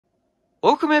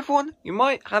Welcome everyone. You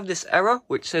might have this error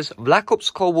which says Black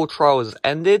Ops Cold War trial has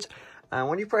ended, and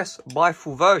when you press buy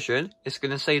full version, it's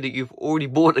going to say that you've already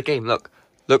bought the game. Look,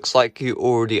 looks like you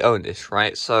already own this,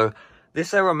 right? So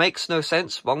this error makes no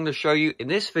sense, but I'm going to show you in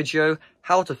this video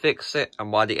how to fix it,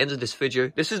 and by the end of this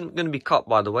video, this isn't going to be cut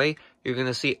by the way, you're going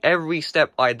to see every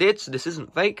step I did, so this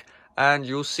isn't fake, and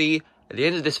you'll see at the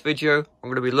end of this video, I'm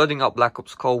going to be loading up Black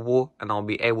Ops Cold War, and I'll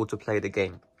be able to play the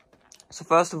game. So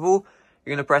first of all,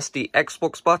 you're going to press the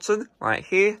Xbox button right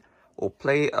here, or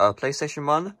PlayStation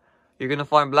 1. You're going to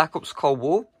find Black Ops Cold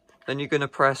War. Then you're going to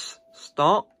press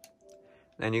Start.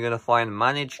 Then you're going to find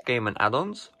Manage Game and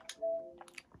Add-ons.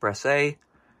 Press A.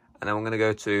 And then we're going to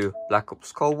go to Black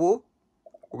Ops Cold War.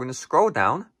 We're going to scroll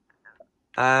down.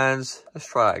 And let's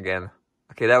try that again.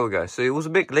 Okay, there we go. So it was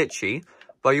a bit glitchy.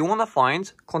 But you want to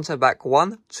find Content Pack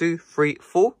 1, 2, 3,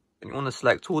 4. And you want to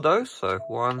select all those. So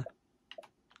 1,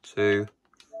 2,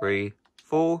 3,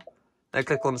 4, then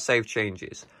click on Save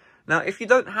Changes. Now, if you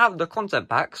don't have the content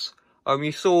packs,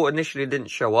 you saw initially didn't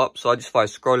show up, so I just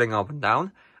started scrolling up and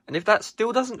down. And if that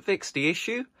still doesn't fix the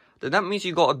issue, then that means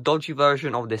you got a dodgy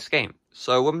version of this game.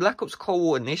 So when Black Ops Cold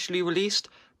War initially released,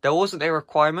 there wasn't a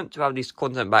requirement to have these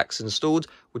content packs installed,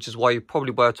 which is why you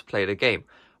probably were to play the game.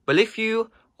 But if you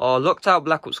looked out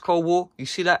Black Ops Cold War, you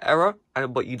see that error,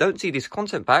 but you don't see these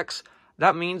content packs,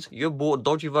 that means you bought a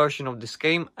dodgy version of this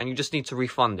game and you just need to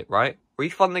refund it, right?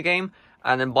 Refund the game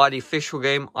and then buy the official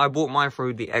game. I bought mine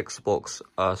through the Xbox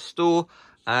store,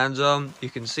 and you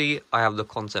can see I have the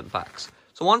content packs.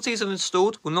 So once these are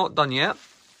installed, we're not done yet.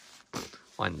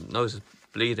 My nose is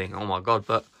bleeding, oh my god.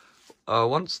 But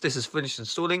once this is finished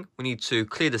installing, we need to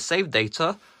clear the save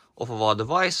data off of our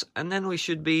device, and then we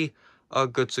should be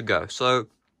good to go. So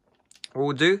what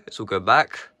we'll do is we'll go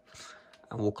back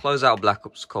and we'll close out Black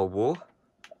Ops Cold War.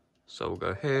 So we'll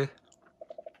go here,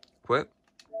 quit.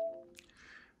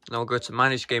 Now we'll go to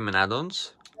Manage Game and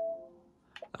Add-ons.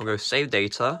 We'll go Save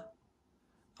Data,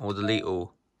 and we'll delete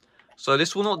all. So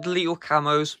this will not delete your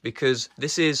camos because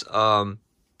this is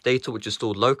data which is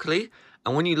stored locally.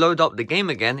 And when you load up the game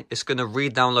again, it's going to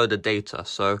re-download the data.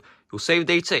 So your save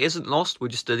data isn't lost, we're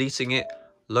just deleting it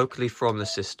locally from the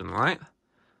system, right?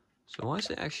 So why is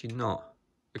it actually not?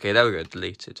 Okay, there we go,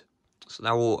 deleted. So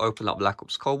now we'll open up Black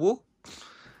Ops Cold War.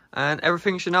 And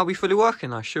everything should now be fully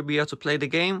working. I should be able to play the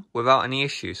game without any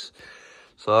issues.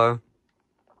 So,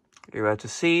 you're able to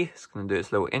see. It's going to do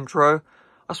its little intro.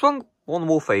 I swung Modern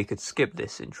Warfare, you could skip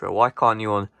this intro. Why can't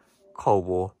you on Cold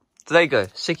War? So there you go.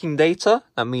 Syncing data.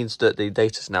 That means that the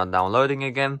data is now downloading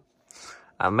again.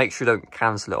 And make sure you don't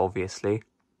cancel it, obviously.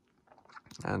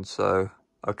 And so,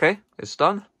 okay, it's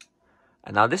done.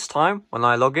 And now this time, when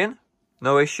I log in,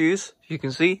 no issues. You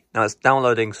can see, now it's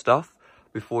downloading stuff.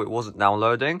 Before it wasn't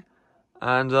downloading,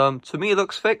 and to me it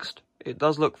looks fixed. It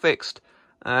does look fixed,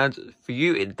 and for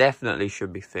you it definitely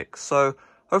should be fixed. So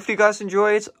hopefully you guys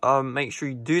enjoyed. Make sure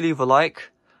you do leave a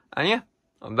like, and yeah,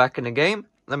 I'm back in the game.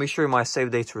 Let me show you my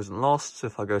save data isn't lost. So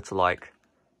if I go to like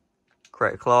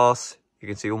create a class, you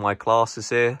can see all my classes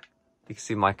here. You can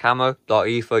see my camo, Dark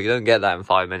Ether. You don't get that in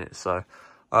 5 minutes. So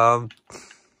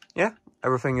yeah,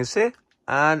 everything is here,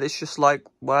 and it's just like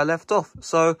where I left off.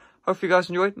 So hopefully you guys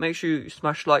enjoyed. Make sure you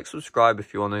smash like, subscribe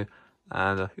if you want to.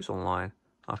 And who's online?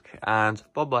 Okay, and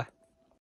bye-bye.